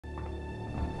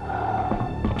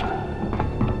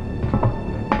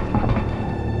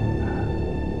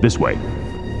This way.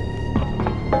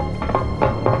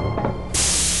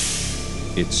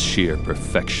 It's sheer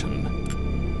perfection.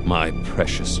 My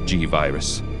precious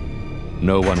G-Virus.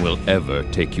 No one will ever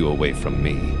take you away from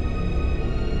me.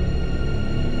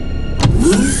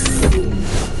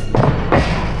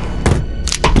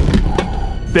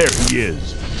 There he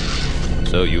is.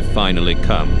 So you finally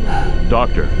come.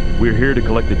 Doctor, we're here to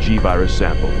collect the G-Virus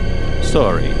sample.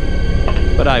 Sorry,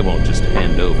 but I won't just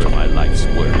hand over my life's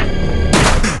work.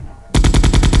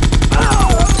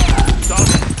 Stop!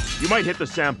 You might hit the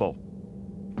sample.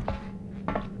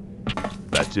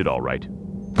 That's it, all right.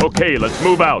 Okay, let's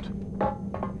move out.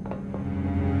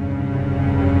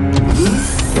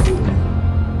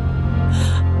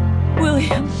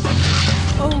 William.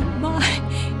 Oh my.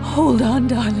 Hold on,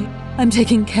 darling. I'm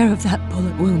taking care of that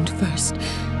bullet wound first.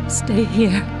 Stay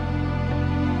here.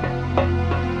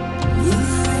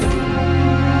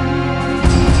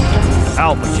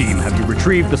 Alpha team, have you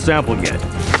retrieved the sample yet?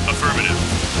 Affirmative.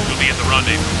 We'll be at the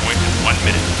rendezvous point in 1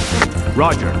 minute.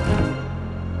 Roger.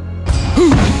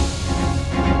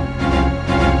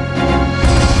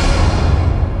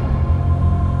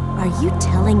 Are you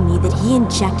telling me that he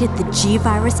injected the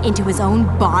G-Virus into his own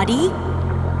body?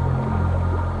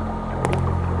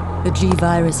 The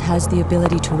G-Virus has the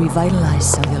ability to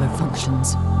revitalize cellular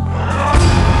functions.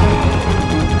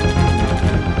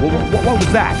 What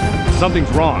was that? Something's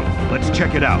wrong. Let's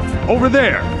check it out. Over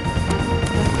there!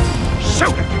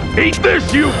 Shoot it! Eat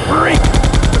this, you freak!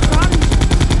 The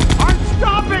bodies aren't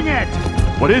stopping it!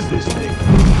 What is this thing?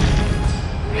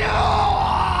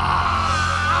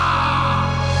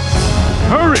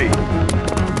 Hurry!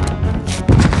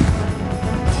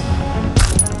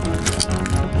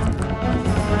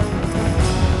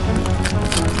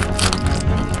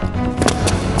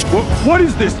 What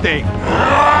is this thing?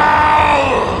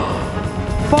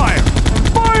 Fire!